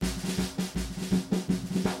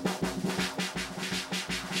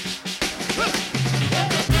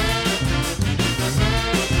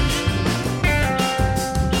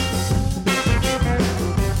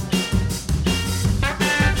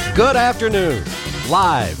Good afternoon.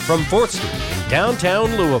 Live from 4th Street in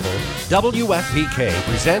downtown Louisville, WFPK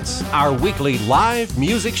presents our weekly live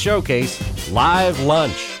music showcase, Live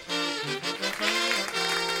Lunch.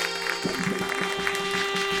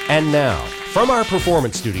 And now, from our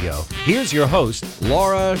performance studio, here's your host,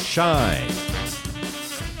 Laura Shine.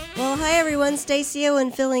 Well, hi everyone. Stacey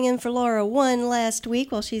Owen filling in for Laura one last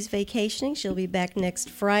week while she's vacationing. She'll be back next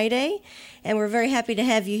Friday. And we're very happy to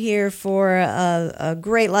have you here for a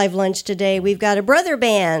great live lunch today. We've got a brother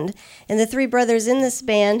band, and the three brothers in this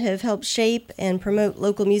band have helped shape and promote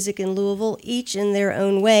local music in Louisville, each in their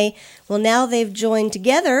own way. Well, now they've joined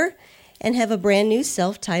together and have a brand new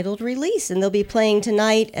self-titled release. And they'll be playing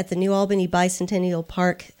tonight at the New Albany Bicentennial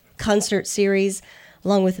Park concert series,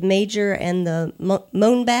 along with Major and the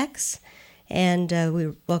Moanbacks. And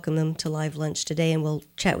we welcome them to Live Lunch today, and we'll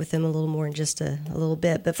chat with them a little more in just a little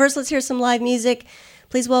bit. But first, let's hear some live music.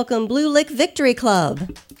 Please welcome Blue Lick Victory Club.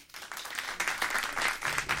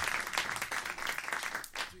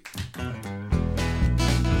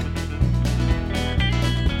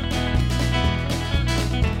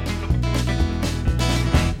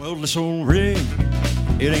 Well, this old rig,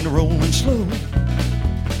 it ain't rolling slow.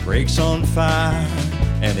 Brakes on fire,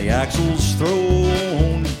 and the axle's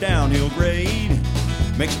thrown downhill grade.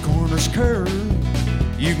 Makes the corners curve,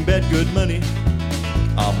 you can bet good money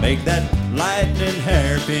I'll make that lightning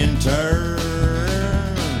hairpin turn.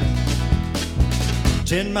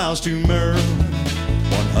 10 miles to Merle,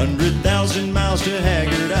 100,000 miles to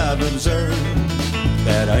Haggard. I've observed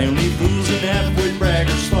that only fools and half-wit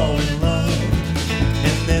braggers fall in love,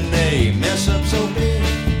 and then they mess up so big.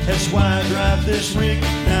 That's why I drive this rig.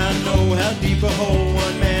 Now I know how deep a hole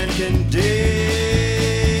one man can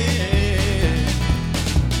dig.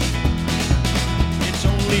 It's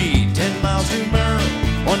only 10 miles to Merle,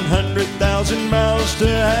 100,000 miles to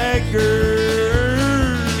Haggard.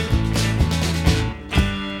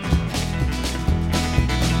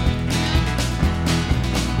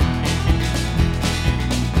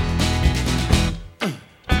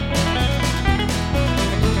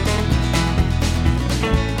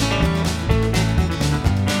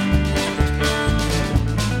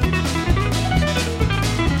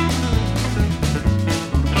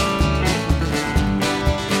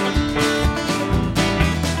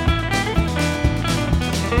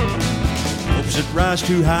 Rise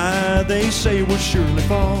too high, they say will surely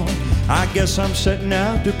fall. I guess I'm setting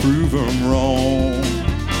out to prove them wrong.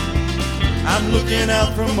 I'm looking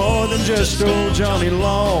out for more than just old Johnny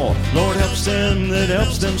Law. Lord helps them that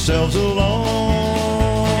helps themselves along.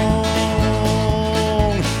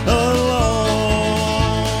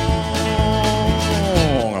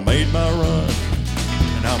 I made my run,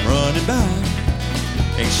 and I'm running back.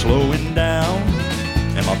 Ain't slowing down,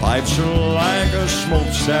 and my pipes are like a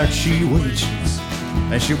smokestack. She waits,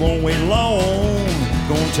 and she won't wait long.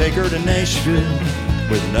 Gonna take her to Nashville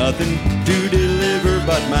with nothing to deliver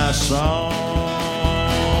but my song.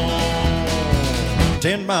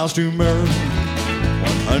 10 miles to Merle,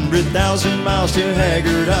 100,000 miles to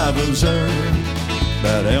Haggard. I've observed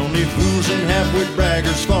that only fools and half-wit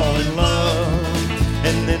braggers fall in love,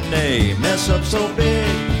 and then they mess up so big.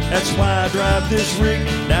 That's why I drive this rig.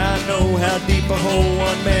 Now I know how deep a hole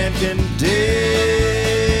one man can dig.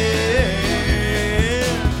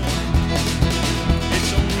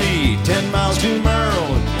 10 miles to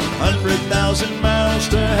Merle, 100,000 miles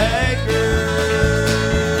to Haggard.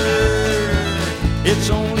 It's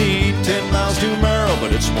only 10 miles to Merle,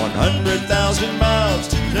 but it's 100,000 miles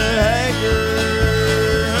to Haggard.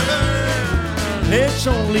 It's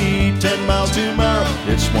only 10 miles to Merle,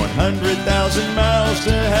 it's 100,000 miles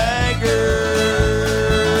to Haggard.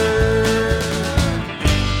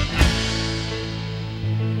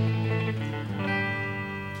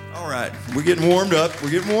 We're getting warmed up.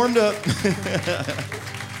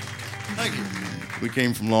 Thank you. We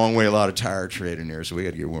came from a long way, a lot of tire tread in there, so we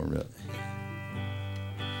got to get warmed up.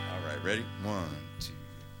 All right, ready? 1, 2,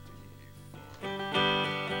 3, 4.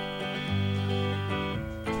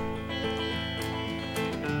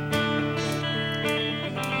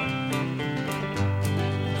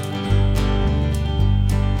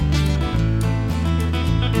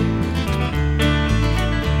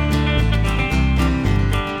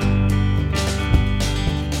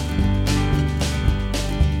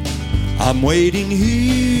 I'm waiting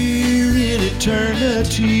here in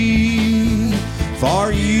eternity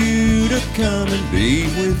for you to come and be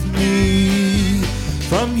with me.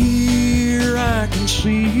 From here I can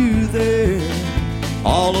see you there,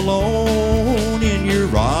 all alone in your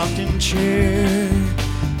rocking chair.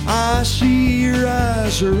 I see your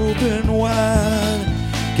eyes are open wide.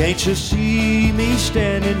 Can't you see me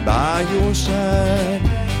standing by your side?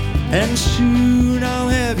 And soon I'll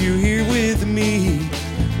have you here with me.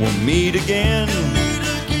 We'll meet again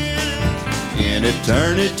in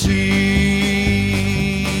eternity.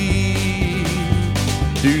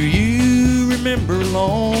 Do you remember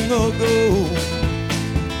long ago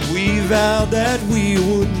we vowed that we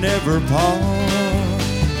would never part?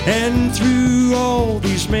 And through all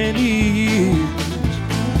these many years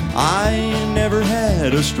I never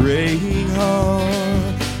had a straying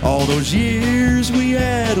heart. All those years we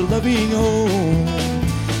had a loving home.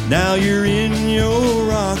 Now you're in your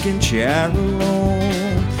rocking chair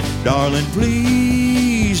alone. Darling,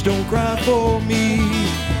 please don't cry for me.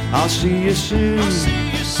 I'll see you soon,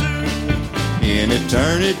 in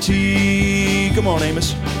eternity. Come on,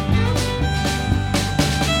 Amos.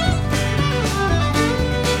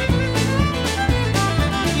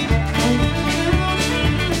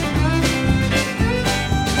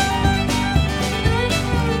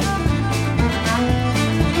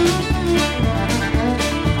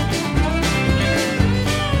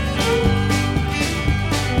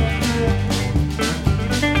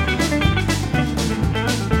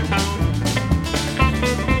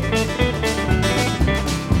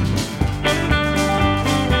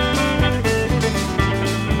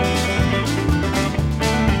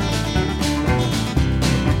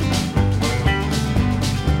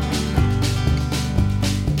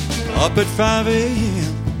 Up at 5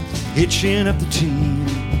 a.m., hitching up the team.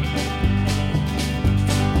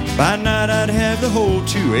 By night I'd have the whole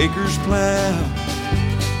 2 acres plowed.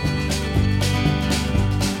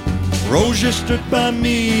 Rose just stood by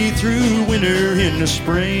me through winter into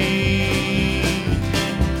spring.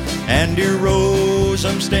 And dear Rose,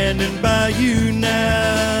 I'm standing by you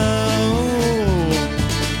now.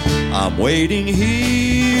 I'm waiting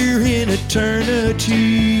here in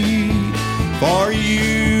eternity for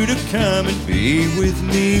you to come and be with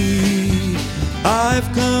me. I've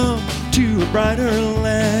come to a brighter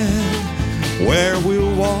land where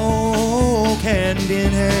we'll walk hand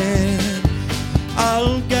in hand.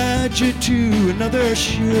 I'll guide you to another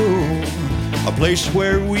shore, a place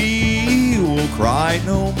where we will cry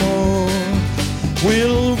no more.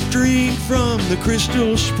 We'll drink from the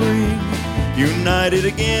crystal spring, united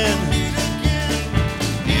again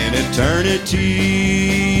in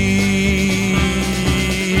eternity.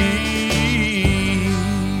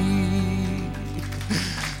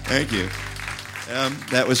 Thank you.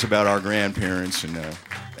 That was about our grandparents, and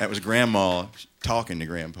that was Grandma talking to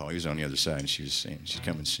Grandpa. He was on the other side, and she was saying she's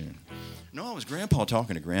coming soon. No, it was Grandpa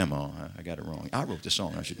talking to Grandma. I got it wrong. I wrote the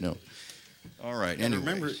song. I should know. All right. Anyway.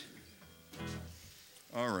 Remember it.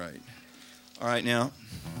 All right. All right, now.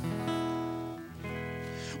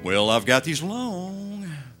 Well, I've got these long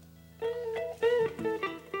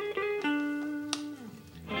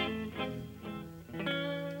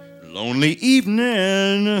lonely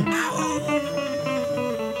evening.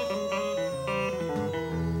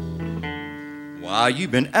 Why you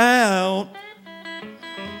been out?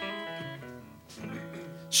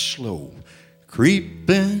 Slow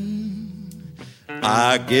creeping.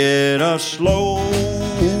 I get a slow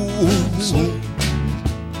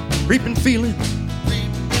creeping feeling.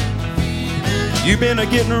 You been a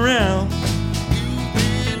getting around.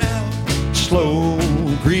 Slow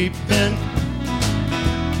creeping.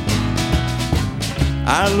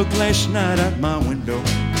 I looked last night out my window,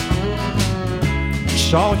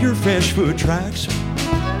 saw your fast food tracks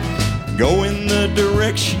go in the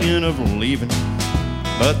direction of leaving,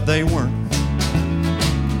 but they weren't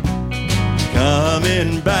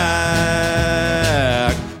coming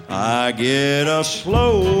back. I get a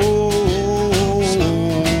slow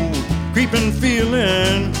creeping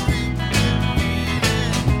feeling.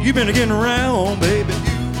 You've been getting around, baby.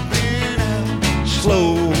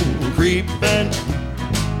 Slow creeping.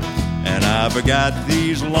 And I've got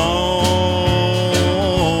these long,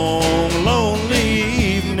 lonely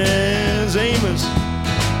evenings, Amos.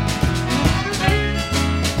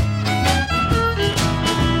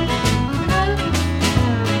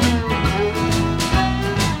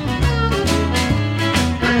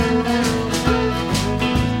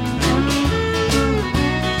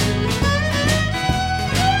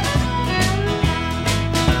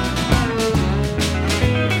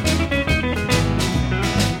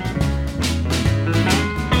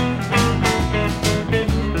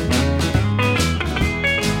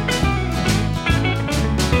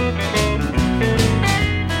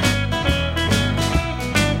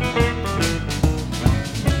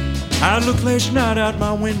 I looked last night out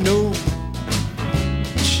my window,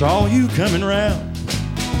 saw you coming round,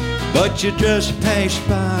 but you just passed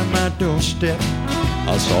by my doorstep.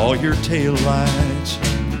 I saw your tail lights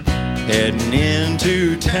heading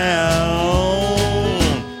into town.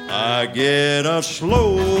 I get a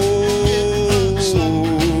slow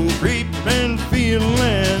creeping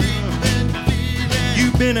feeling.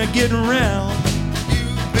 You've been a getting around,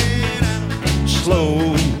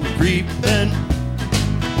 slow creeping.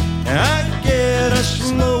 I get a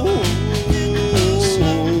slow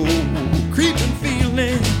creeping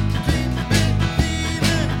feeling.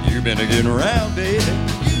 You've been a getting around, baby,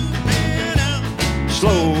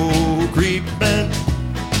 slow creeping.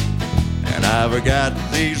 And I've got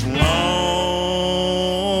these long,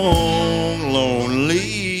 lonely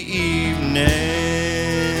evenings.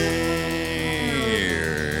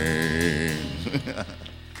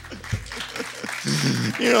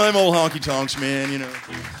 You know, them old honky tonks, man, you know.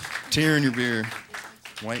 Tearing your beer.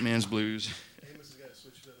 White man's blues.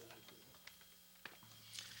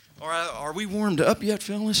 All right, are we warmed up yet,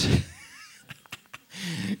 fellas?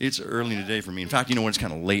 It's early in the day for me. In fact, you know what? It's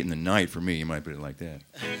kind of late in the night for me. You might put it like that.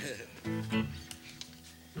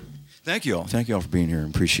 Thank you all. Thank you all for being here. I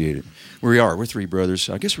appreciate it. We are. We're three brothers.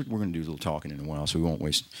 I guess we're going to do a little talking in a while, so we won't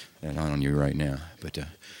waste that on you right now. But,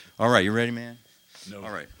 all right, you ready, man? No. All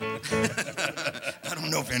right. I don't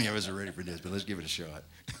know if any of us are ready for this, but let's give it a shot.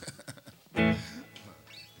 1,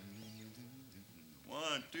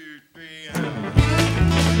 2, 3.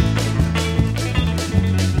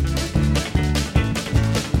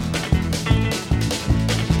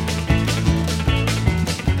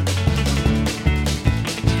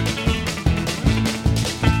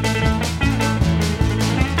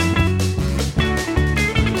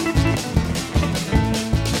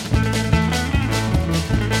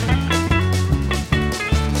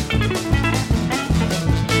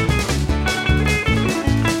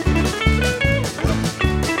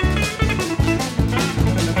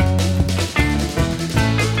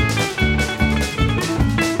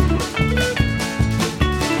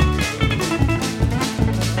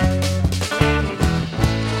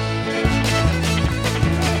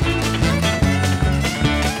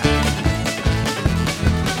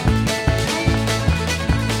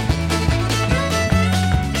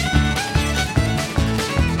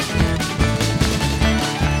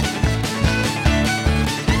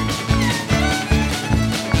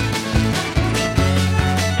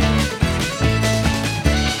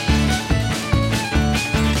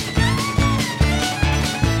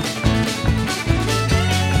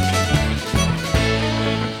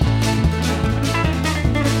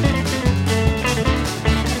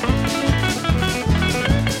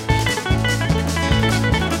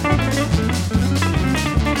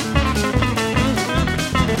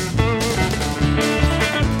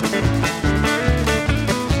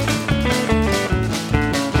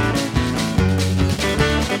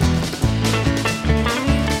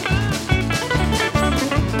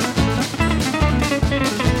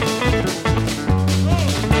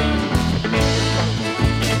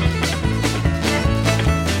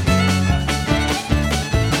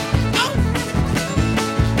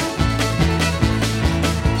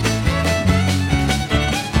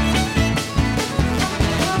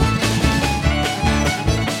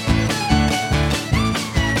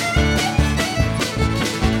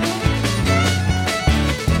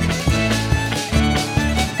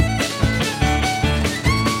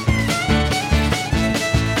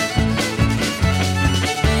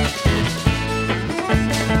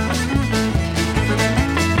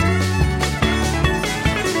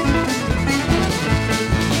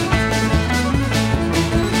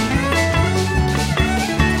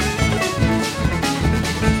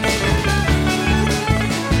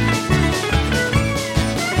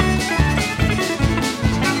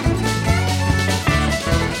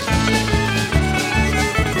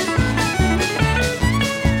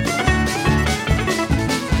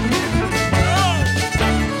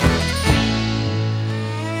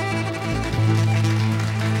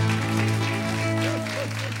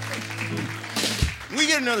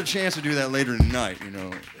 Another chance to do that later tonight, you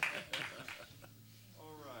know.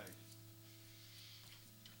 All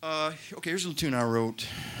right. Okay, here's a little tune I wrote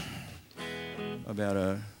about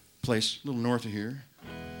a place a little north of here.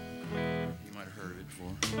 You might have heard of it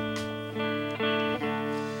before.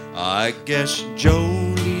 I guess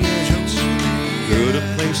Joliet's good a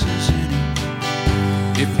place as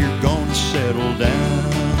any if you're gonna settle down.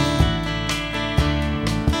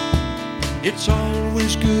 It's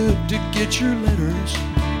always good to get your letters.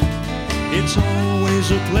 It's always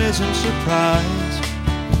a pleasant surprise.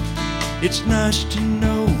 It's nice to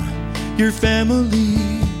know your family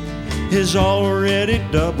is already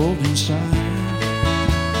doubled in size.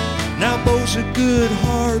 Now Bo's a good,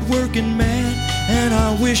 hard-working man, and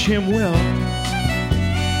I wish him well.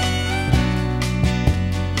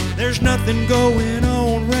 There's nothing going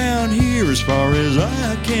on round here as far as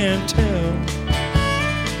I can tell.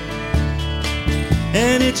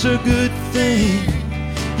 And it's a good thing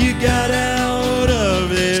you got out of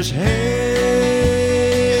this hell.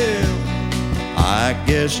 I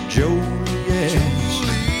guess Joliet's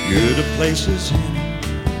good a place as any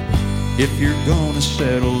if you're gonna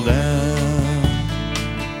settle down.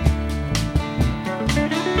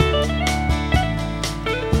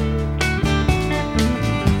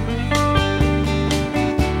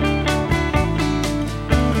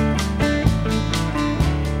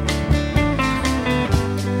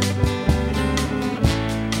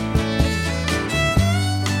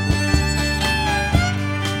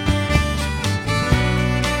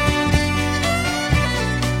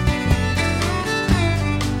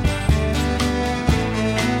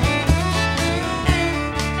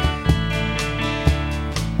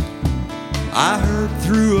 I heard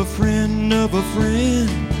through a friend of a friend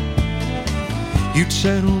you'd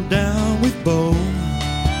settled down with Bo.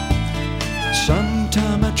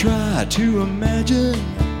 Sometime I try to imagine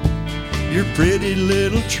your pretty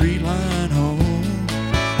little tree-lined home.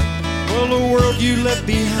 Well, the world you left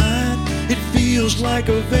behind, it feels like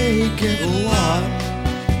a vacant lot.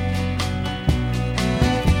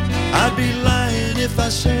 I'd be lying if I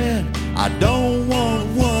said I don't want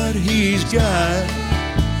what he's got.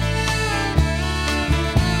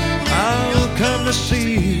 I'll come to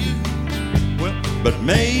see you, well, but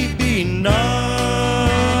maybe not.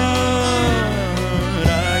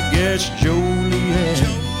 I guess Joliet,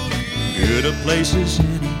 good a place as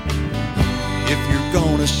any if you're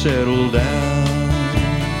gonna settle down.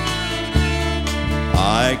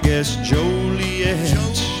 I guess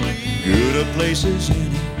Joliet's good a place as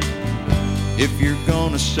any if you're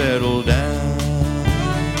gonna settle down.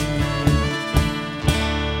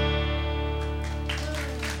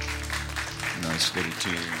 Steady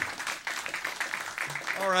tune.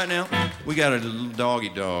 All right, now we got a little doggy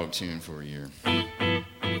dog tune for you.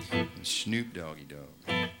 Snoop Doggy Dog.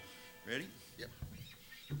 Ready? Yep.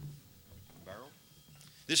 Barrel.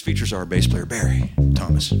 This features our bass player Barry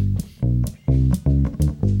Thomas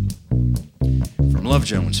from Love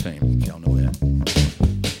Jones fame. If y'all know that.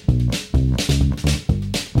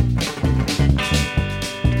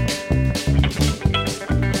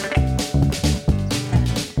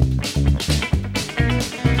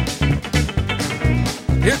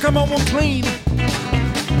 Here come on one clean.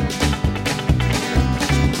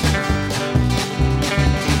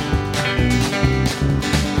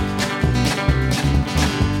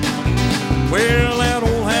 Well, that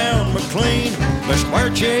old hound McLean, best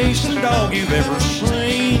wire chasing dog you've ever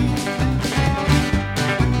seen.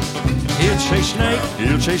 He'll chase snake,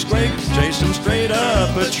 he'll chase quake, chase him straight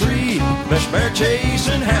up a tree. Best bear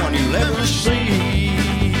chasing hound you'll ever see.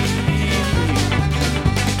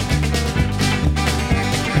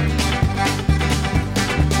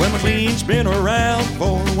 When McLean's been around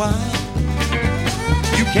for a while,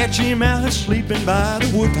 you catch him out sleeping by the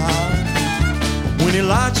woodpile. When he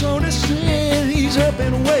lights on his scent, he's up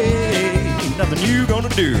and away. Nothing you gonna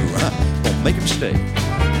do won't make him stay.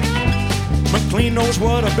 McLean knows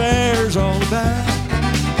what a bear's all about.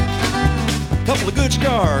 Couple of good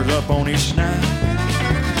scars up on his snout,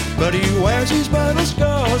 but he wears his battle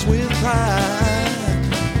scars with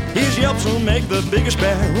pride. His yelps will make the biggest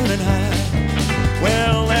bear run and hide.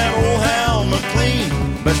 Well, that old hound McLean,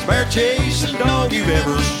 best bear chasing dog you've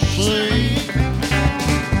ever seen.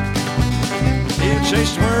 He'll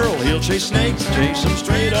chase squirrel, he'll chase snakes, chase them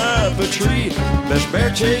straight up a tree. Best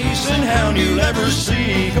bear chasing hound you'll ever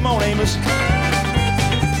see. Come on, Amos.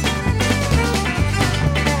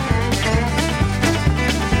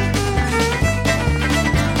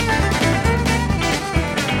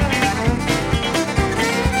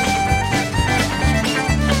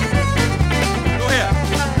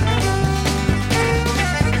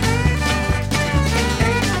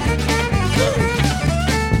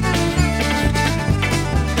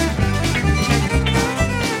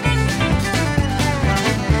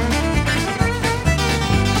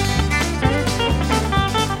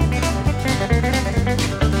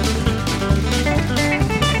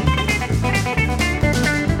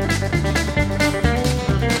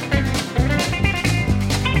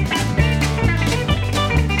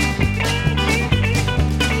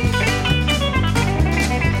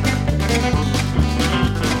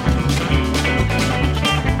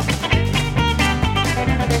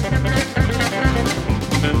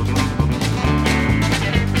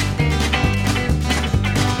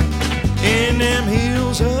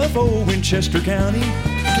 Of old Winchester County,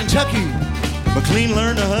 Kentucky, McLean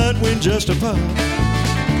learned to hunt when just a pup.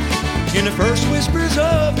 In the first whispers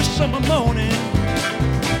of the summer morning,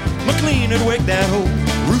 McLean would wake that old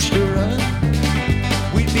rooster up.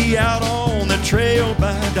 We'd be out on the trail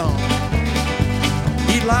by dawn.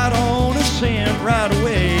 He'd light on a scent right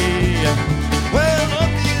away. Well, up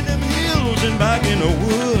in them hills and back in the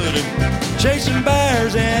wood, chasing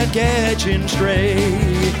bears and catching stray.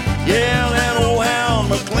 Yeah, that old hound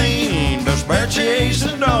McLean, best bear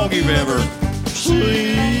chasing dog you've ever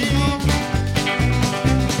seen.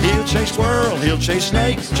 He'll chase squirrel, he'll chase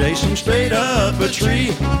snake, chase him straight up a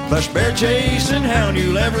tree. Best bear chasing hound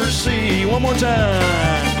you'll ever see. One more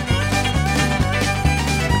time.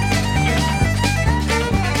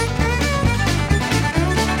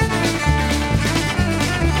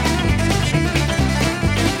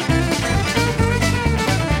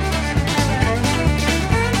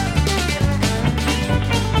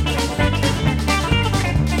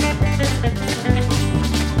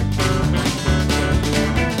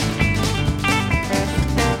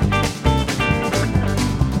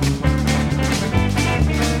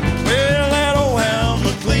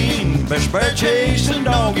 Best bear chasing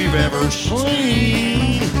dog you've ever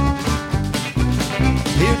seen.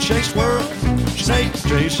 He'll chase squirrel, snake,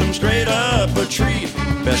 chase him straight up a tree.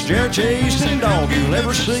 Best bear chasing dog you'll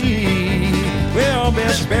ever see. Well,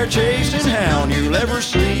 best bear chasing hound you'll ever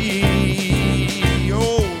see.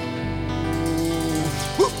 Oh.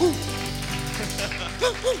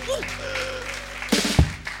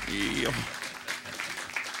 Yeah.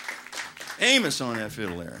 Amos on that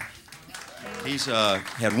fiddle there. He's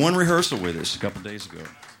had one rehearsal with us a couple days ago.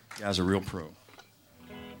 The guy's a real pro.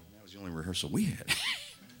 That was the only rehearsal we had.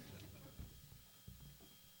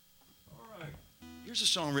 All right. Here's a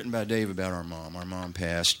song written by Dave about our mom. Our mom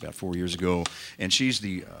passed about 4 years ago, and she's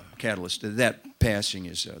the catalyst. That passing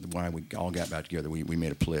is why we all got back together. We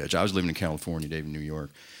made a pledge. I was living in California, Dave in New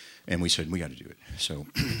York, and we said, we got to do it. So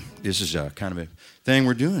this is kind of a thing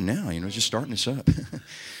we're doing now, just starting this up.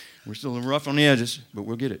 We're still a little rough on the edges, but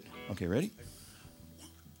we'll get it. Okay, ready? 1,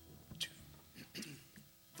 2,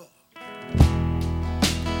 4.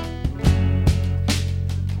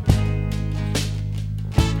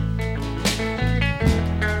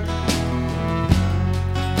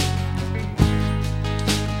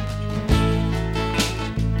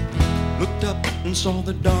 Looked up and saw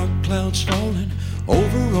the dark clouds falling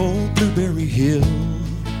over old Blueberry Hill.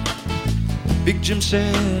 Big Jim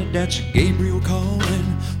said, that's Gabriel calling.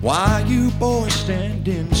 Why you boys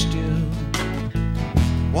standing still?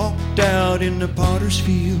 Walked out in the potter's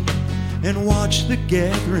field and watched the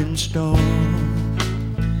gathering storm.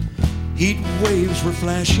 Heat waves were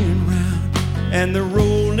flashing round and the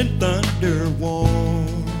rolling thunder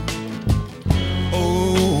warned.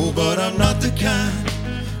 Oh, but I'm not the kind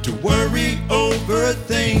to worry over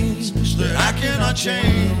things that I cannot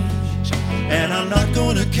change. And I'm not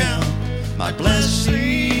gonna count my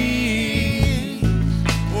blessings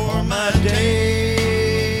or my day.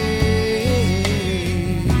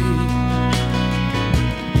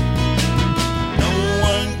 No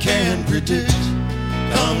one can predict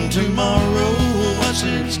come tomorrow what's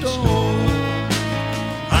in store.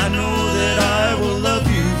 I know that I will love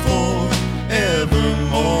you forevermore.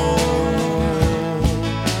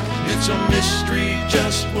 It's a mystery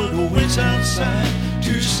just what waits outside,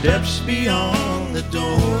 2 steps beyond the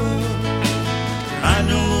door. I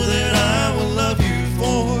know that I will love you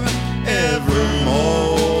forevermore,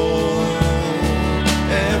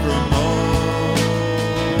 evermore,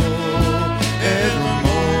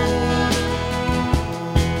 evermore.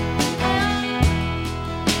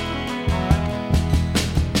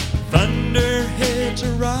 Thunderheads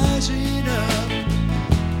are rising up,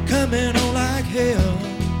 coming on like hell.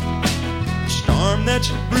 A storm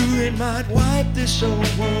that's brewing might wipe this old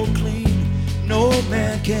world clean. No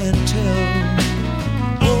man can tell.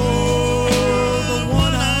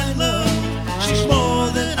 She's more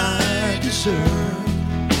than I deserve.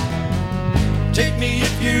 Take me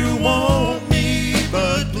if you want me,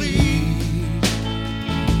 but please,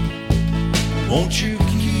 won't you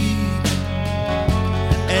keep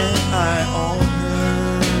an eye on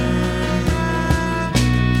her?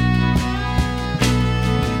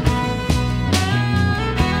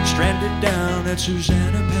 Stranded down at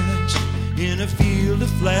Susanna Pass in a field of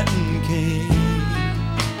flattened cane,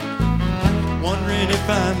 wondering if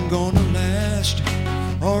I'm gonna last,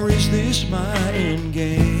 or is this my end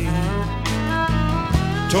game?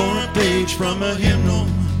 Tore a page from a hymnal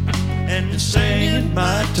and sang in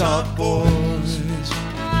my top voice.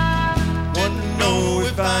 Want to know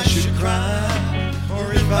if I should cry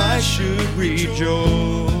or if I should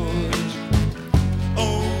rejoice.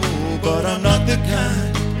 Oh, but I'm not the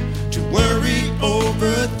kind to worry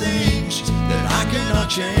over things that I cannot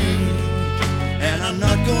change, and I'm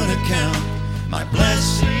not gonna count my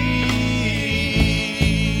blessings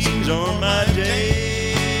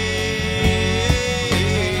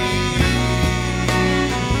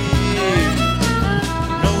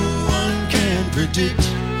predict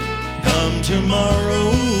come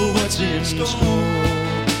tomorrow what's in store.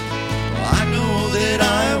 I know that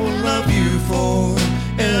I will love you forevermore.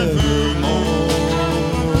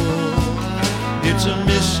 It's a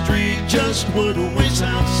mystery just what awaits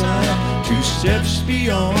outside, 2 steps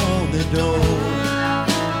beyond the door.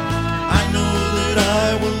 I know that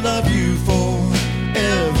I will love you forevermore,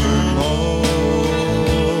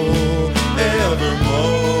 evermore, evermore.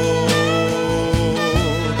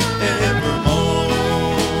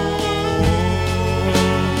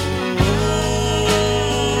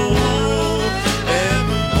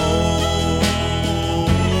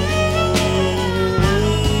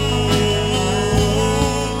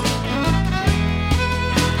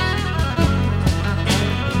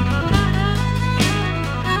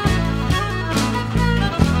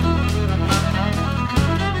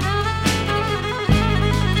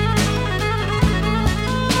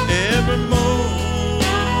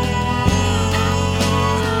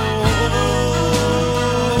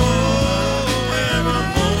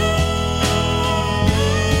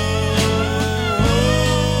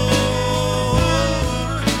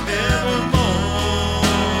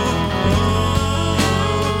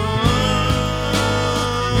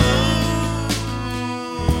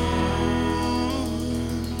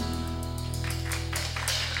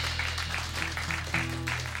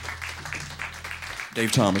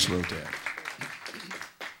 Dave Thomas wrote that.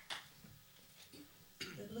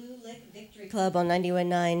 The Blue Lick Victory Club on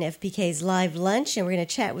 91.9 FPK's Live Lunch, and we're going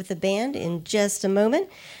to chat with the band in just a moment.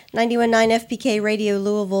 91.9 FPK Radio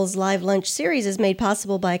Louisville's Live Lunch series is made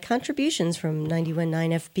possible by contributions from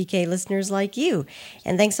 91.9 FPK listeners like you.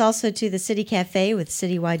 And thanks also to the City Cafe with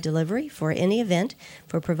citywide delivery for any event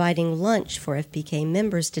for providing lunch for FPK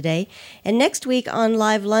members today. And next week on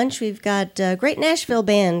Live Lunch, we've got a great Nashville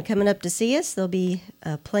band coming up to see us. They'll be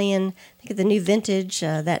playing, I think, at the New Vintage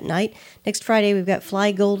that night. Next Friday, we've got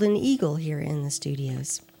Fly Golden Eagle here in the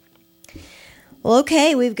studios. Well,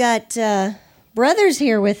 okay, we've got brothers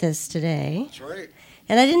here with us today. That's right.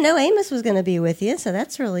 And I didn't know Amos was going to be with you, so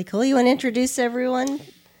that's really cool. You want to introduce everyone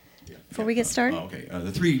before we get started? Okay.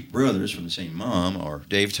 The 3 brothers from the same mom are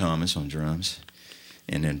Dave Thomas on drums,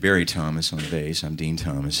 and then Barry Thomas on bass. I'm Dean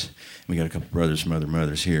Thomas. We got a couple brothers from other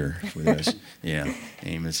mothers here with us. Yeah,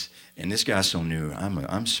 Amos. And this guy's so new.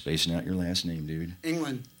 I'm spacing out your last name, dude.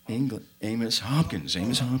 England. Amos Hopkins.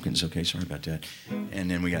 Okay, sorry about that.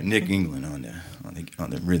 And then we got Nick England on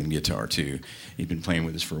the rhythm guitar too. He's been playing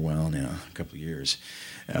with us for a while now, a couple of years.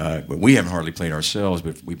 But we haven't hardly played ourselves,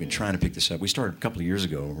 but we've been trying to pick this up. We started a couple of years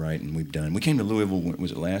ago, right? And we came to Louisville,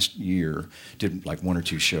 was it last year? Did like 1 or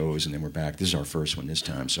 2 shows, and then we're back. This is our first one this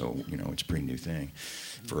time, so it's a pretty new thing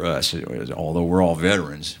for us. Although we're all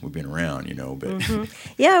veterans, we've been around, but. Mm-hmm.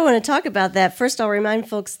 Yeah, I want to talk about that. First, I'll remind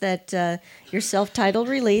folks that your self-titled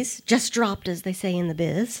release just dropped, as they say in the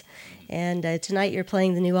biz. And tonight you're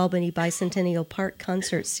playing the New Albany Bicentennial Park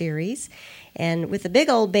Concert Series. And with the big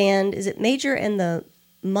old band, is it Major and the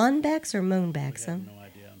Monbacks or Moanbacks? I have no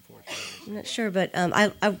idea, unfortunately. I'm not sure, but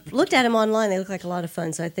I looked at them online. They look like a lot of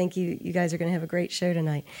fun, so I think you guys are going to have a great show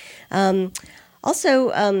tonight.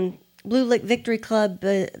 Also, Blue Lick Victory Club,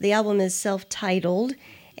 the album is self-titled,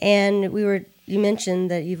 and you mentioned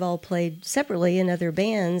that you've all played separately in other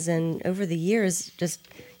bands, and over the years,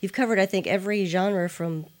 you've covered, I think, every genre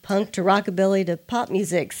from punk to rockabilly to pop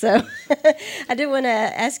music. So I did want to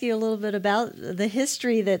ask you a little bit about the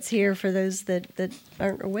history that's here for those that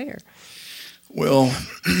aren't aware. Well,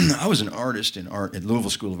 I was an artist in art at Louisville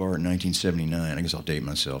School of Art in 1979. I guess I'll date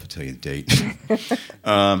myself and tell you the date.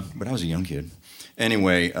 But I was a young kid.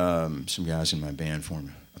 Anyway, some guys in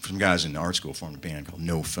the art school formed a band called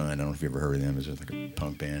No Fun. I don't know if you ever heard of them. It was like a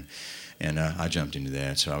punk band. And I jumped into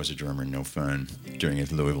that. So I was a drummer in No Fun during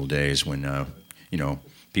the Louisville days when,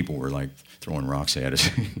 people were like throwing rocks at us,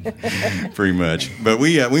 pretty much. But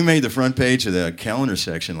we made the front page of the calendar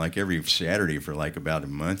section like every Saturday for like about a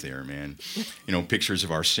month there, man. Pictures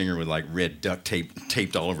of our singer with like red duct tape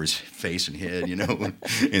taped all over his face and head,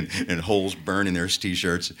 and holes burned in their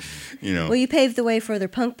t-shirts, Well, you paved the way for other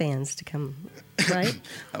punk bands to come, right?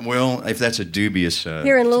 Well, if that's a dubious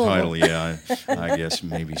Here in Louisville. title, yeah, I guess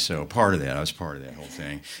maybe so. I was part of that whole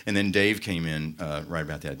thing. And then Dave came in right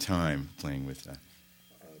about that time playing with...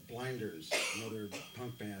 Blinders, another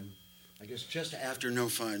punk band, I guess just after No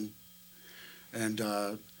Fun, and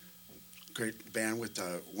great band with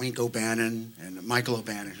Wink O'Bannon and Michael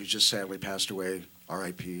O'Bannon, who just sadly passed away,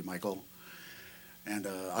 R.I.P. Michael. And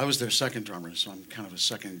I was their second drummer, so I'm kind of a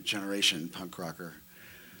second generation punk rocker.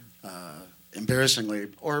 Embarrassingly,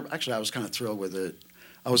 or actually I was kind of thrilled with it,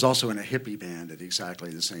 I was also in a hippie band at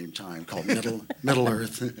exactly the same time called Middle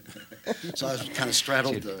Earth. So I was kind of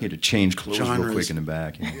straddled the You had to change clothes genres. real quick in the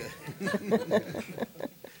back.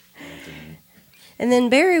 And then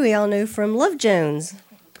Barry, we all know from Love Jones,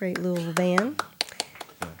 great Louisville band.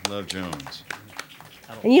 Love Jones.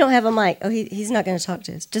 And you don't have a mic. Oh, he's not going to talk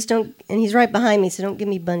to us. Just don't. And he's right behind me, so don't give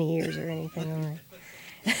me bunny ears or anything. All right.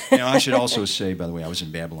 Now, I should also say, by the way, I was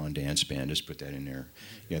in Babylon Dance Band. Just put that in there.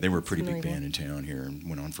 Yeah, they were a pretty big band in town here and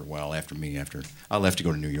went on for a while after me. After I left to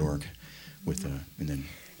go to New York, and then.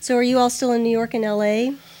 So are you all still in New York and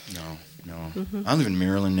L.A.? No. I live in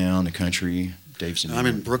Maryland now, in the country. Dave's in. I'm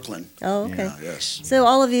in Brooklyn. Oh, okay. Yeah, yes. So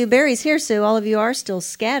all of you, Barry's here, so all of you are still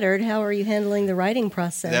scattered. How are you handling the writing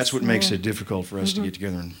process? That's what makes it difficult for us to get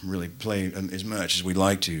together and really play as much as we'd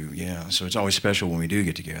like to. Yeah, so it's always special when we do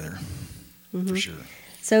get together, for sure.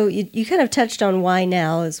 So you kind of touched on why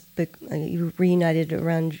now, as you reunited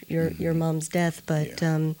around your mom's death, but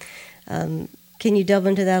can you delve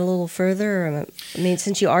into that a little further? I mean,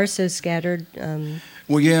 since you are so scattered.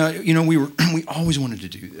 Well, yeah, we always wanted to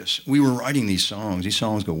do this. We were writing these songs. These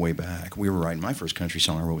songs go way back. We were writing my first country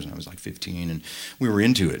song I wrote when I was like 15, and we were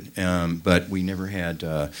into it. But we never had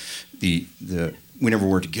we never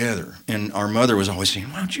worked together. And our mother was always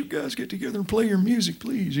saying, "Why don't you guys get together and play your music,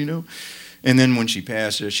 please?" And then when she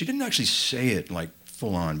passed, she didn't actually say it like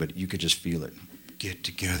full on, but you could just feel it. Get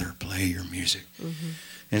together, play your music.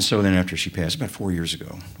 And so then after she passed, about 4 years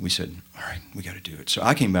ago, we said, all right, we got to do it. So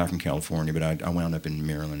I came back from California, but I wound up in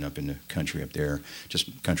Maryland, up in the country up there,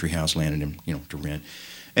 just country house, landed in, to rent.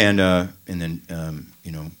 And then,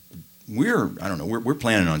 we're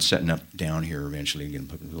planning on setting up down here eventually,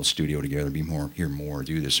 put a little studio together, hear more,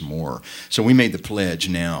 do this more. So we made the pledge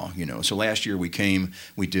now, So last year we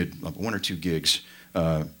did 1 or 2 gigs.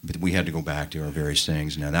 But we had to go back to our various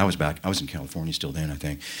things. Now that was back. I was in California still then, I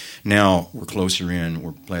think. Now we're closer in.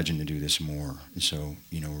 We're pledging to do this more. And so,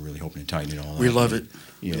 we're really hoping to tighten it all up. We love it.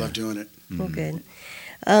 Yeah. We love doing it. Well, good.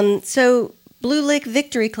 So Blue Lick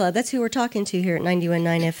Victory Club, that's who we're talking to here at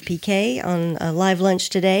 91.9 FPK on Live Lunch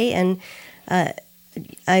today. And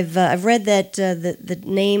I've read that the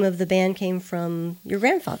name of the band came from your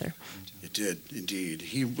grandfather. It did, indeed.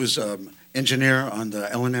 He was engineer on the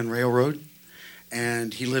L&N Railroad.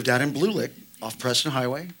 And he lived out in Blue Lick off Preston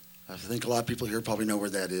Highway. I think a lot of people here probably know where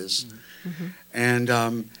that is. And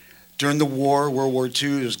during the war, World War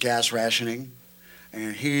II, there was gas rationing.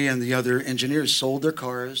 And he and the other engineers sold their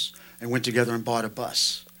cars and went together and bought a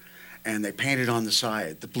bus. And they painted on the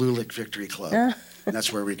side, the Blue Lick Victory Club. And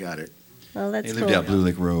that's where we got it. Oh, that's They cool. lived out Blue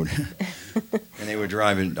Lick Road. And they were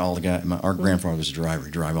driving all the guys. Our grandfather was a driver.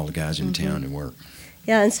 He'd drive all the guys into town to work.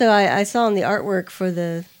 Yeah, and so I saw in the artwork for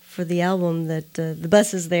the album that the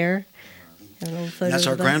bus is there. And that's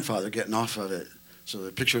our grandfather getting off of it. So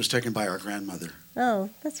the picture was taken by our grandmother. Oh,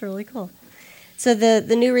 that's really cool. So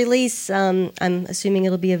the new release, I'm assuming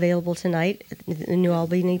it'll be available tonight at the New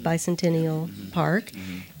Albany Bicentennial Park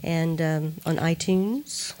and on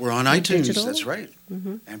iTunes. We're on iTunes, digital. that's right.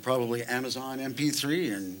 And probably Amazon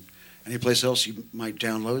MP3 and any place else you might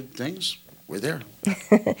download things. We're there.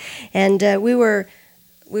 And we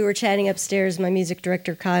were chatting upstairs, my music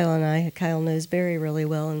director Kyle and I. Kyle knows Barry really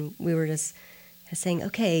well, and we were just saying,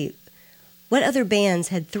 okay, what other bands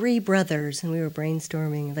had 3 brothers? And we were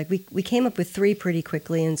brainstorming. Like we came up with 3 pretty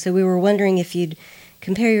quickly, and so we were wondering if you'd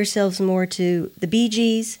compare yourselves more to the Bee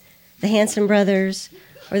Gees, the Hanson Brothers,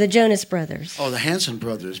 or the Jonas Brothers. Oh, the Hanson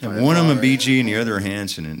Brothers. And one of them a BG and the other a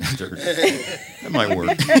Hanson. And that might work.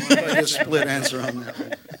 A split answer on that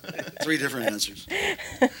one. 3 different answers.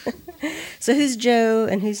 So who's Joe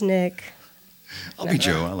and who's Nick? I'll be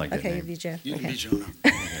Joe. I like that Okay, name. you'll be Joe. You Okay. can be Jonah.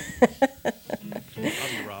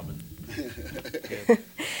 I'll be Robin.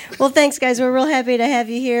 Well, thanks, guys. We're real happy to have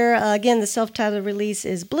you here. Again, the self-titled release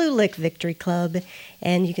is Blue Lick Victory Club,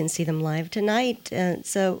 and you can see them live tonight.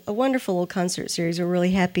 So a wonderful little concert series. We're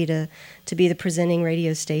really happy to be the presenting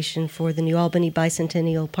radio station for the New Albany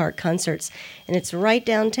Bicentennial Park concerts. And it's right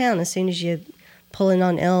downtown as soon as you pull in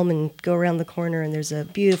on Elm and go around the corner, and there's a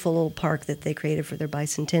beautiful little park that they created for their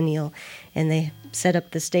bicentennial. And they set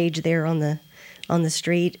up the stage there on the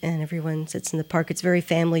street, and everyone sits in the park. It's very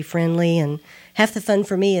family friendly, and half the fun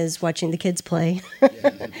for me is watching the kids play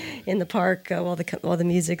in the park while the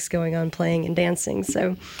music's going on, playing and dancing.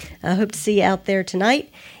 So I hope to see you out there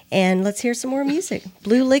tonight, and let's hear some more music.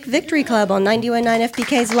 Blue Lick Victory Club on 91.9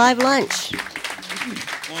 FPK's Live Lunch. 1,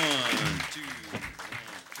 2.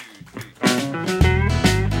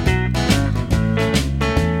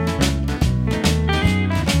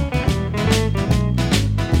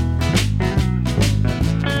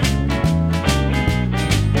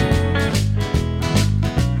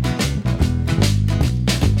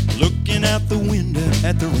 out the window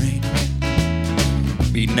at the rain,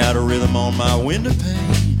 beating out a rhythm on my window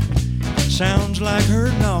pane. Sounds like her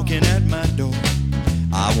knocking at my door.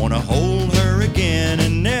 I wanna hold her again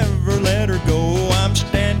and never let her go. I'm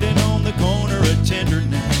standing on the corner of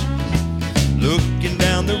Tenderness, looking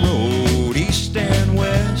down the road, east and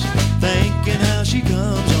west, thinking how she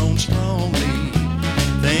comes on strongly,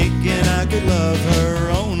 thinking I could love her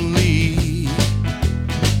only.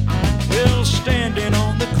 Well, standing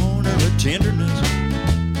on the corner of Tenderness,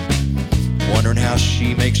 wondering how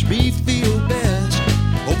she makes me feel best,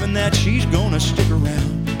 hoping that she's gonna stick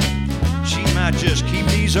around. She might just keep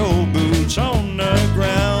these old boots on the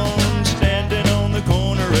ground. Standing on the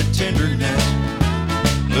corner of Tenderness,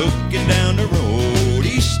 looking down the road,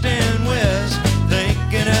 east and west,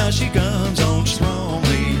 thinking how she comes on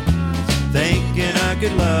strongly, thinking I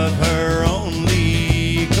could love her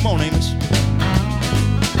only. Come on, Amos.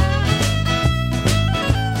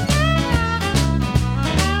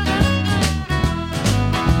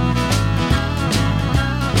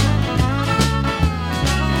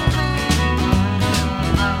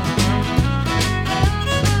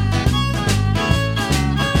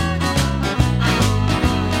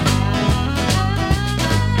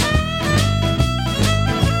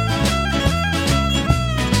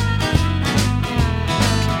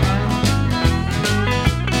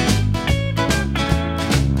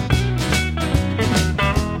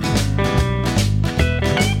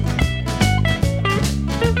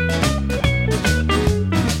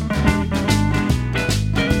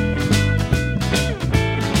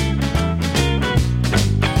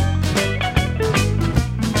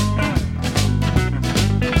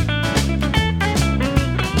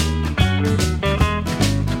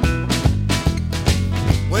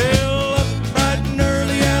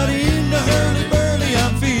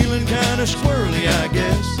 Squirrely, I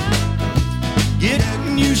guess.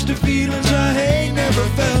 Getting used to feelings I ain't never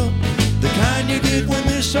felt, the kind you get when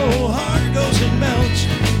this old heart goes and melts.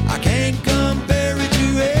 I can't compare it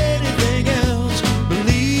to anything else.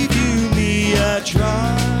 Believe you me, I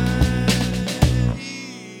tried.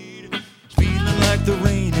 Feeling like the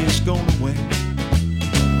rain is going away,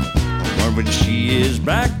 wondering she is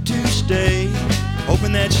back to stay,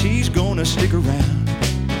 hoping that she's gonna stick around.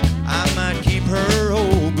 I might keep her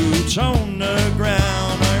old boots on the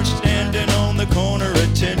ground. I'm standing on the corner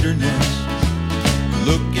of Tenderness,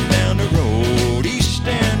 looking down the road, east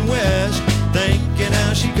and west, thinking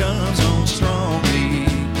how she comes on strongly,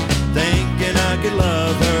 thinking I could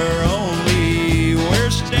love her only. We're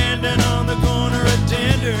standing on the corner of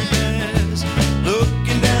Tenderness,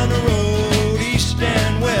 looking down the road, east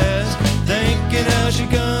and west, thinking how she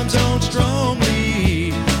comes on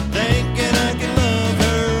strongly, thinking I could love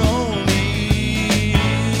her only.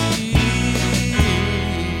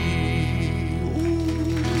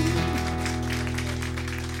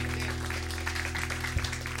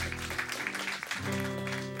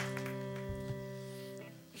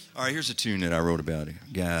 All right, here's a tune that I wrote about a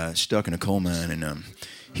guy stuck in a coal mine, and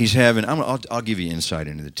he's having. I'll give you insight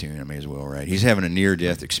into the tune. I may as well, right? He's having a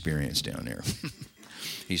near-death experience down there.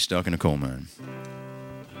 He's stuck in a coal mine.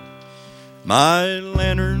 My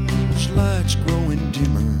lantern's light's growing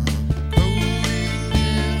dimmer.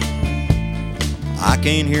 I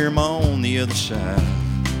can't hear him on the other side.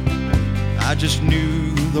 I just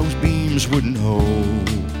knew those beams wouldn't hold.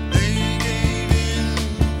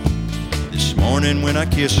 This morning when I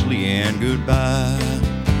kissed Leanne goodbye,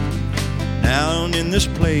 down in this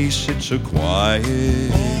place it's so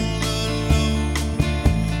quiet,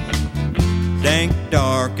 dank,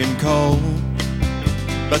 dark, and cold,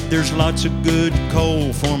 but there's lots of good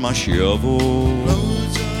coal for my shovel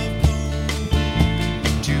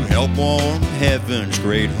to help warm heaven's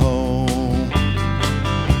great home.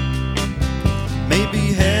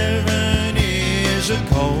 Maybe heaven is a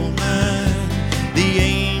coal mine, the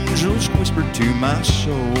angels whispered to my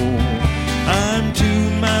soul. I'm 2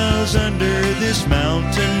 miles under this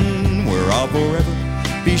mountain, where I'll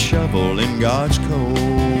forever be shoveling God's coal.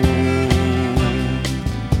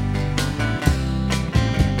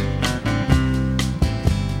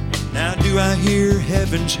 Now do I hear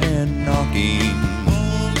heaven's hand knocking,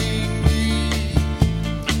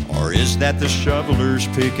 or is that the shoveler's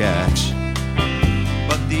pickaxe?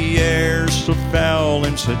 But the air's so foul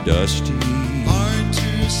and so dusty, hard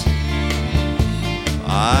to see.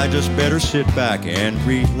 I just better sit back and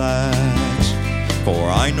relax, for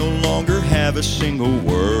I no longer have a single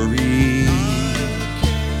worry,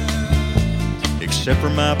 except for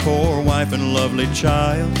my poor wife and lovely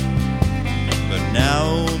child. But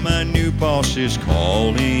now my new boss is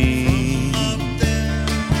calling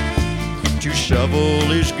to shovel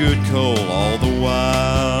his good coal all the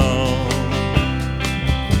while.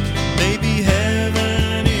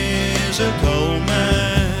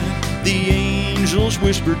 angels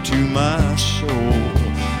whispered to my soul,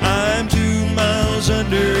 I'm 2 miles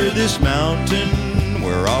under this mountain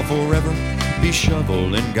where I'll forever be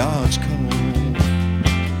shoveling God's coal.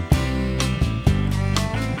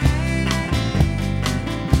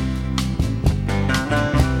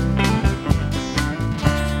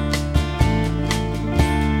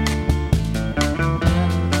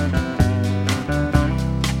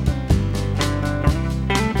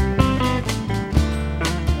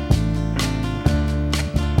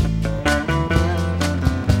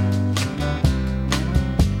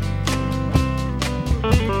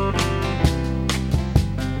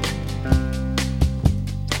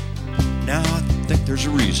 There's a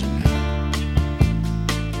reason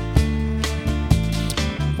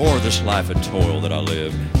for this life of toil that I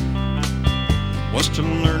lived, was to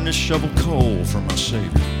learn to shovel coal for my Savior.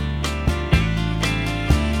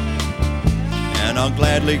 And I'll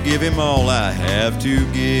gladly give him all I have to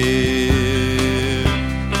give.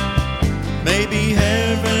 Maybe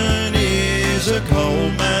heaven is a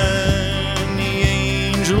coal mine, the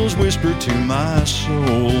angels whisper to my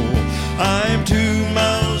soul, I'm 2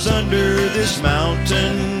 miles under this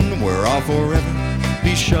mountain where I'll forever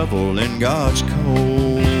be shoveling God's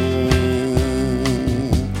coal.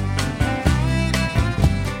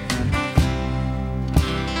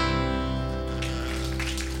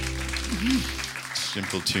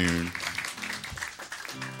 Simple tune.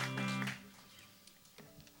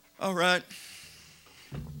 All right.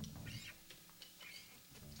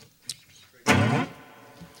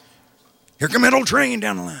 Here come that old train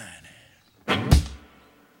down the line.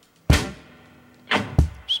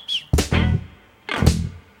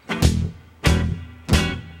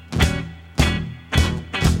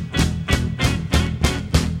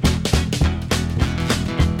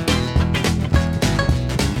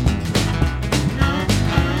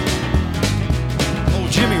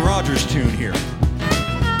 Tune here.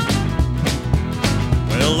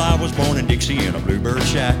 Well, I was born in Dixie in a bluebird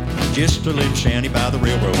shack, just a little shanty by the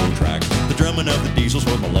railroad track. The drumming of the diesels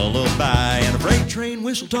was my lullaby, and a freight train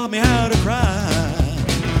whistle taught me how to cry.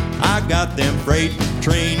 I got them freight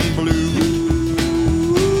train blues.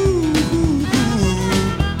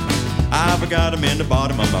 I've got them in the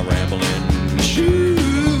bottom of my rambling shoes.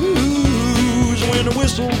 When the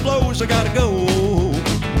whistle blows, I gotta go.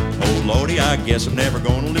 Oh, Lordy, I guess I'm never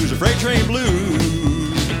gonna lose a freight train blues.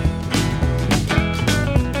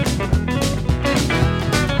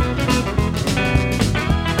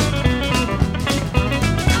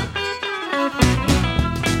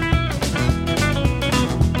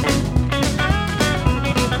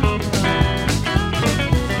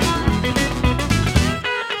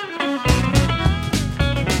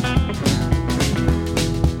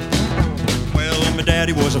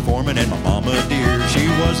 Daddy was a foreman and my mama dear, she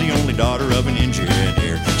was the only daughter of an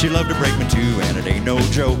engineer. She loved to break me too, and it ain't no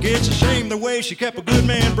joke. It's a shame the way she kept a good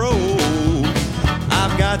man broke.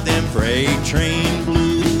 I've got them freight train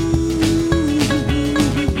blues.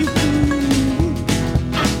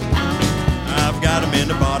 I've got them in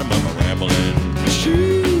the bottom of my rambling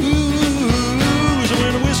shoes.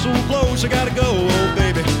 When the whistle blows, I gotta go, oh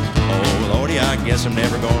baby. Oh Lordy, I guess I'm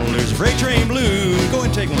never gonna lose a freight train blues. Go ahead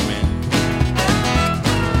and take one, man.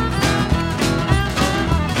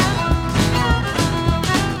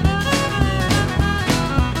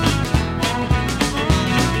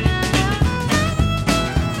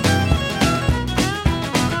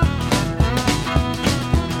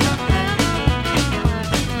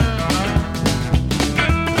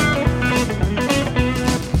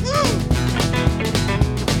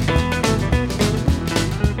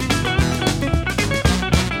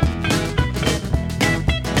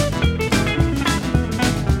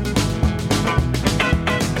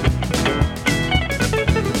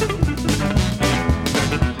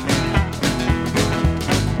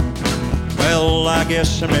 I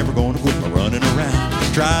guess I'm never gonna quit my running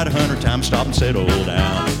around. Tried 100 times, stop and settle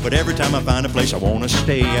down. But every time I find a place I wanna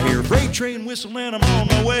stay, I hear a freight train whistle and I'm on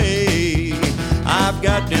my way. I've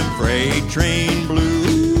got them freight train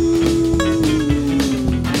blues.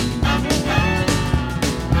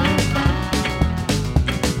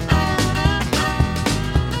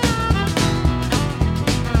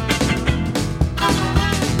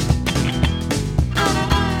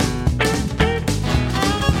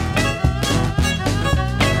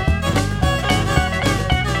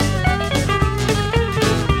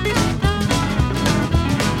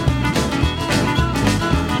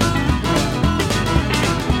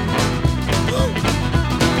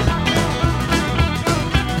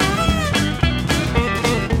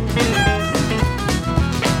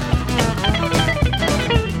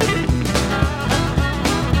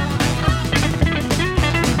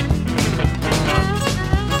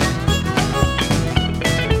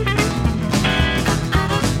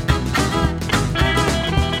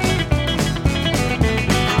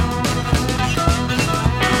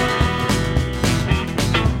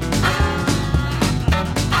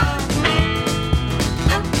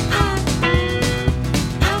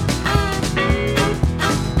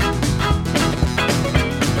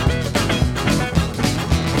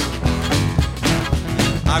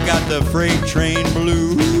 I got the freight train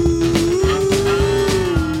blues.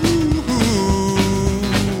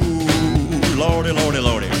 Lordy, lordy,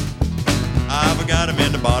 lordy. I've got 'em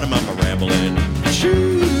in the bottom of my rambling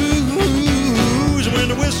shoes. When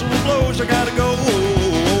the whistle blows, I gotta go.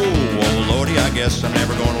 Oh, lordy, I guess I'm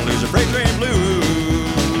never gonna lose a freight train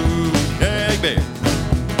blues. Hey, baby.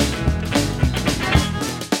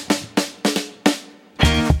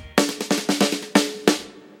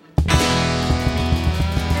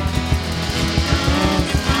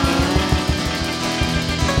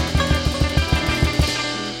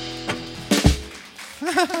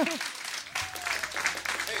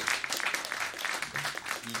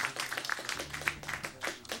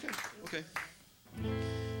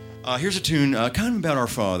 Here's a tune kind of about our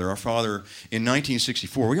father. Our father in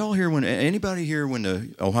 1964. Were y'all here when? Anybody here when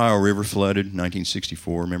the Ohio River flooded in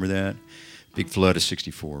 1964? Remember that? Big flood of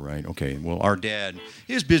 64, right? Okay. Well, our dad,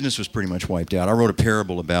 his business was pretty much wiped out. I wrote a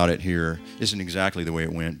parable about it here. Isn't exactly the way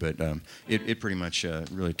it went, but it pretty much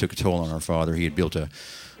really took a toll on our father. He had built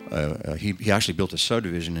he actually built a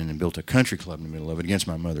subdivision and then built a country club in the middle of it against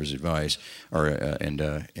my mother's advice, and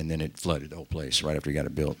then it flooded the whole place right after he got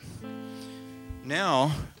it built.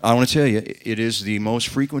 Now, I want to tell you, it is the most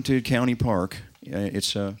frequented county park.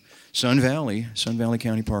 It's Sun Valley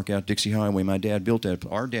County Park out Dixie Highway. Our dad built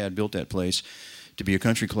that place to be a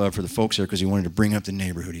country club for the folks there because he wanted to bring up the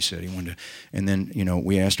neighborhood. He said he wanted to, and then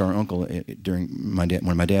we asked our uncle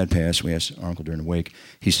when my dad passed. We asked our uncle during the wake.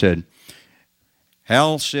 He said,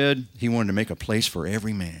 Hal said he wanted to make a place for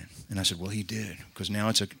every man, and I said, well, he did because now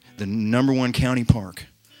it's the #1 county park.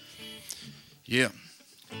 Yeah.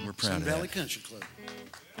 We're proud Sun of that. Valley Country Club.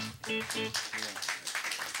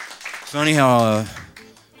 Funny how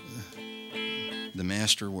the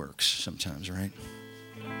master works sometimes, right?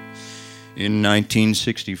 In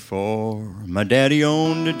 1964, my daddy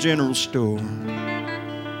owned a general store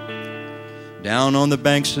down on the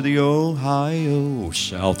banks of the Ohio,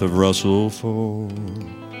 south of Russell Ford.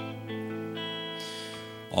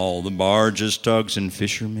 All the barges, tugs, and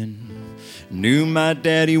fishermen knew my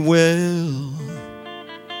daddy well,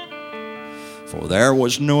 for there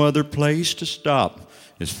was no other place to stop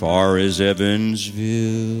as far as Evansville.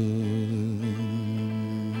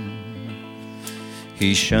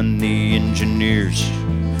 He shunned the engineers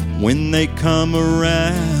when they come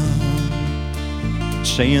around,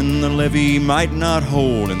 saying the levee might not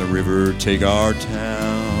hold and the river take our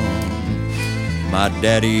town. My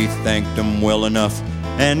daddy thanked them well enough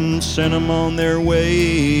and sent them on their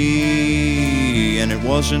way, and it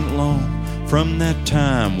wasn't long from that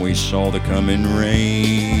time we saw the coming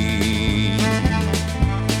rain.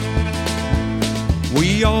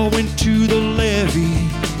 We all went to the levee,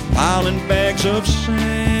 piling bags of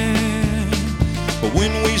sand, but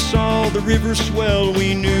when we saw the river swell,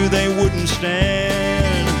 we knew they wouldn't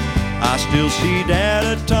stand. I still see Dad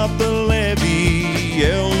atop the levee,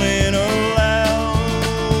 yelling aloud,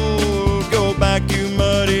 go back, you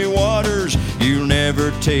muddy waters, you'll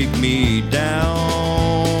never take me down.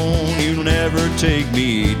 You'll never take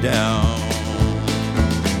me down.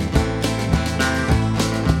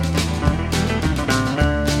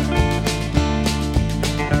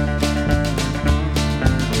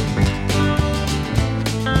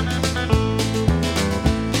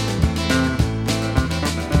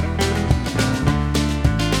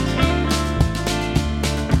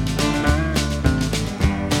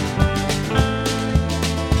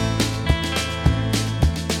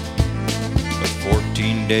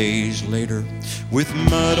 Days later, with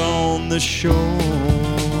mud on the shore,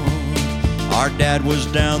 our dad was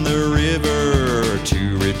down the river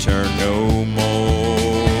to return no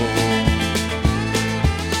more.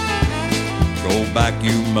 Go back,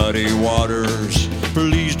 you muddy waters,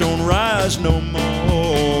 please don't rise no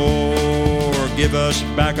more. Give us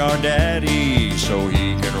back our daddy so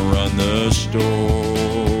he can run the store.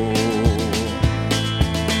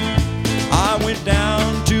 I went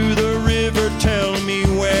down to the river, tell me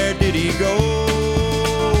where did he go?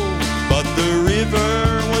 But the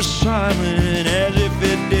river was silent as if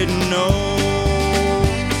it didn't know.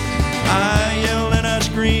 I yelled and I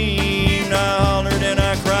screamed, I hollered and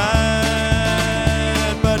I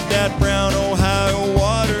cried, but that brown Ohio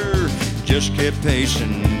water just kept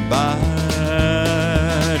pacing by,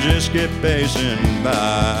 just kept pacing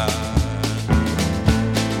by.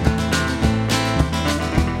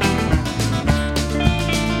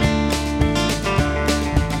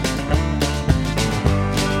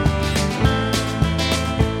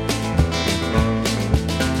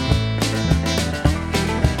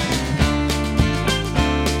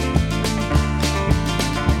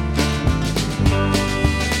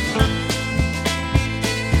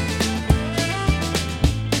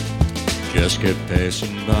 just kept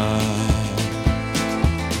passing by,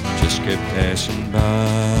 just kept passing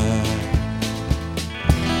by.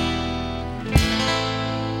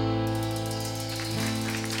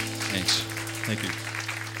 Thanks. Thank you.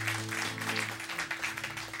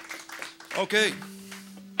 Okay.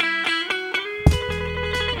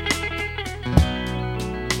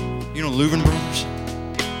 You know Leuven Brothers?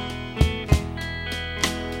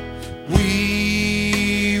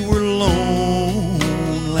 We were alone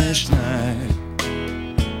last night,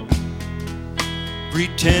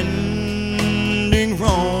 pretending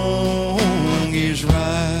wrong is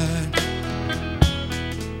right.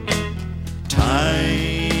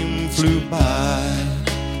 Time flew by,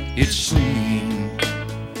 it seemed.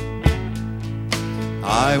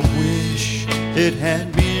 I wish it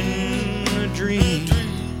had been a dream.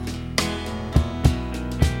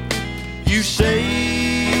 You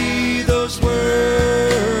say those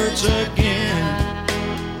words again.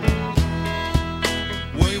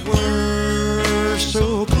 We were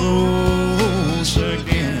so close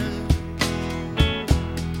again.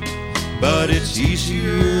 But it's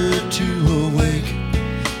easier to awake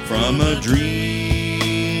from a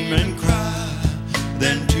dream and cry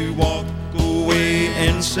than to walk away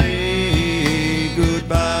and say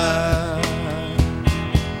goodbye.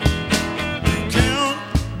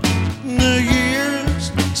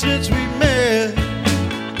 Since we met,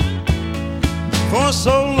 for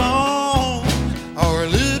so long our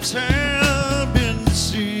lips have been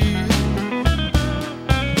sealed,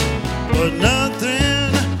 but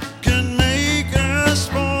nothing can make us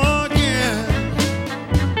forget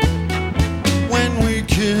when we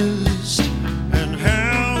kissed and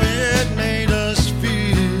how it made us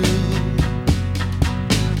feel.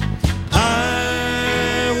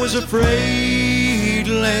 I was afraid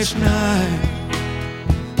last night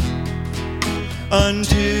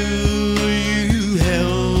until you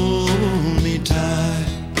held me tight.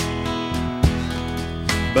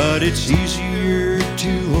 But it's easier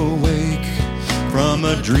to awake from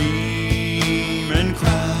a dream and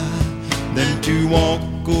cry than to walk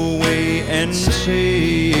away and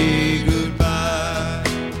say goodbye.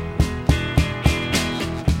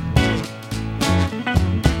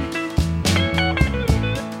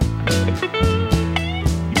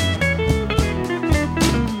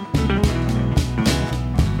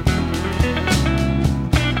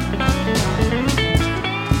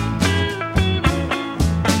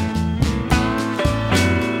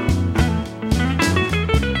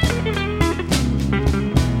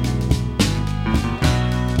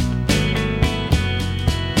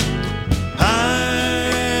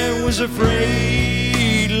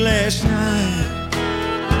 Afraid last night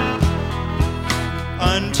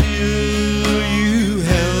until you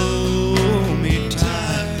held me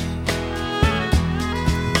tight.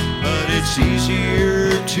 But it's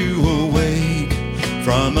easier to awake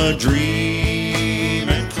from a dream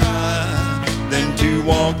and cry than to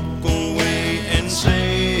walk away and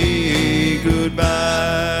say goodbye.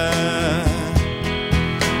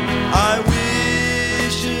 I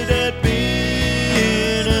wish it had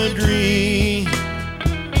been a dream,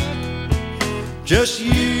 just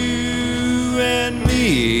you and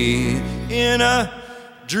me in a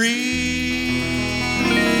dream.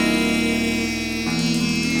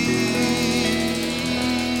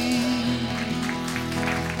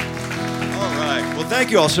 All right. Well,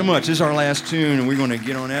 thank you all so much. This is our last tune, and we're going to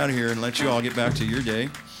get on out of here and let you all get back to your day.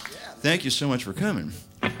 Thank you so much for coming.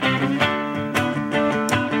 A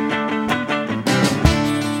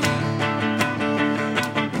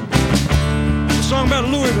song about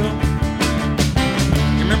Louisville.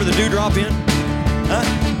 You remember the Dewdrop Inn? Huh?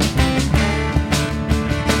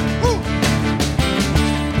 Woo!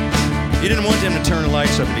 You didn't want them to turn the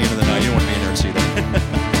lights up at the end of the night. You don't want to be in there and see that.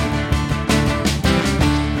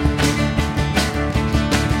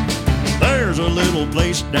 There's a little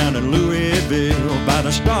place down in Louisville by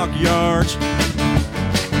the stockyards.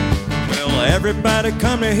 Well, everybody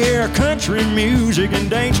come to hear country music and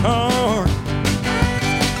dance hard.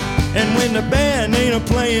 And when the band ain't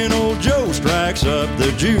a-playing, old Joe strikes up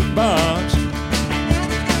the jukebox.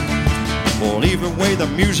 Well, either way, the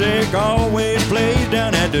music always plays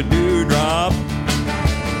down at the Dewdrop.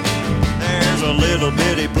 There's a little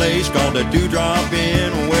bitty place called the Dewdrop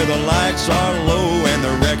Inn, where the lights are low and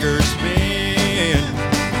the records spin.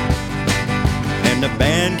 And the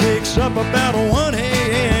band kicks up about 1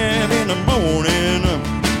 a.m. in the morning.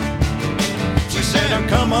 She said, oh,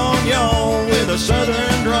 come on, y'all, with a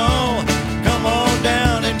southern drawl. Come on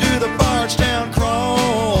down and do the Bardstown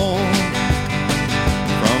crawl.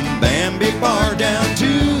 From Bambi Bar down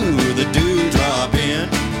to the Dewdrop Inn.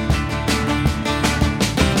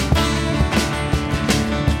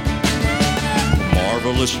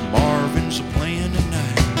 Well, listen, Marvin's a-playing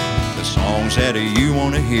tonight the songs that you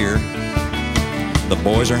want to hear. The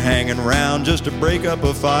boys are hanging around just to break up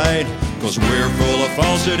a fight, 'cause we're full of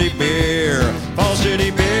Fall City beer. Fall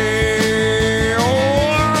City beer.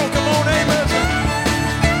 Oh, come on, Amos.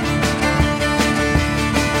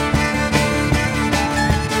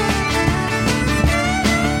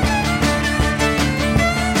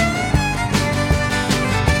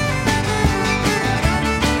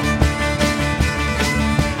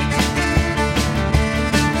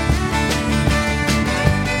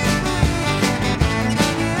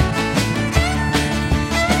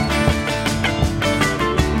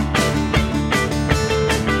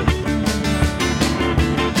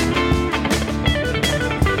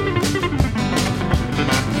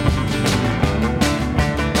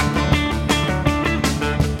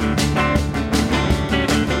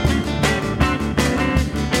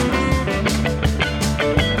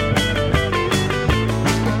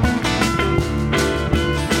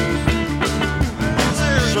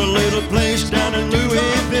 Place down in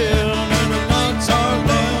Louisville, and the lights are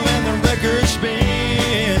low and the records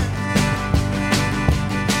spin,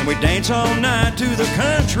 and we dance all night to the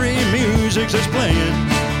country music that's playing.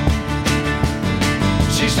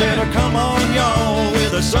 She said, oh, come on, y'all,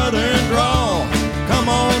 with a southern drawl, come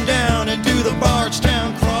on down and do the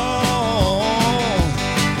Bardstown crawl,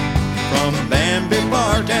 from Bambi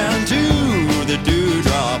Bar down to the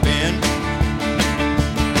Dewdrop Inn.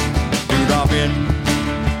 Dewdrop Inn.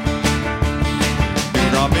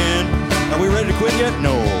 Drop in. Are we ready to quit yet?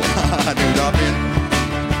 No. Do drop in.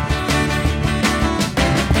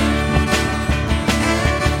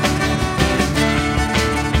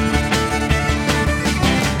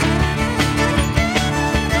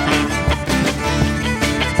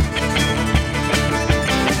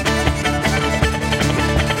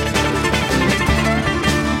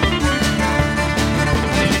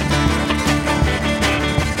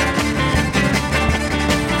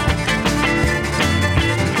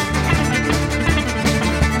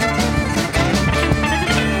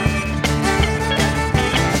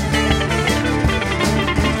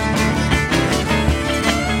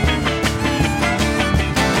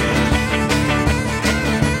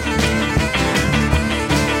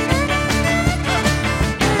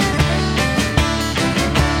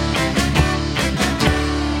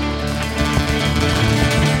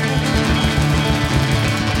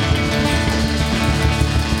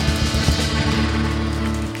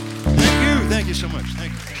 Thank you so much.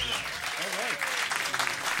 Thank you. All right.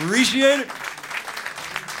 Appreciate it.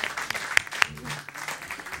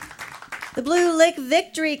 The Blue Lick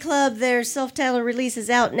Victory Club, their self-titled release is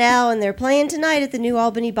out now, and they're playing tonight at the New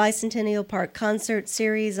Albany Bicentennial Park Concert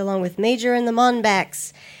Series along with Major and the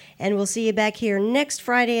Monbacks. And we'll see you back here next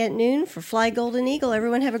Friday at noon for Fly Golden Eagle.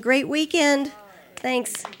 Everyone have a great weekend.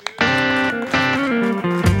 Thanks.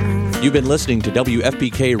 You've been listening to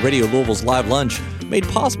WFPK Radio Louisville's Live Lunch, made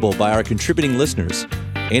possible by our contributing listeners.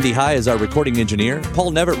 Andy High is our recording engineer,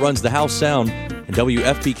 Paul Nevitt runs the house sound, and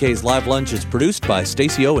WFPK's Live Lunch is produced by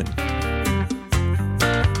Stacy Owen.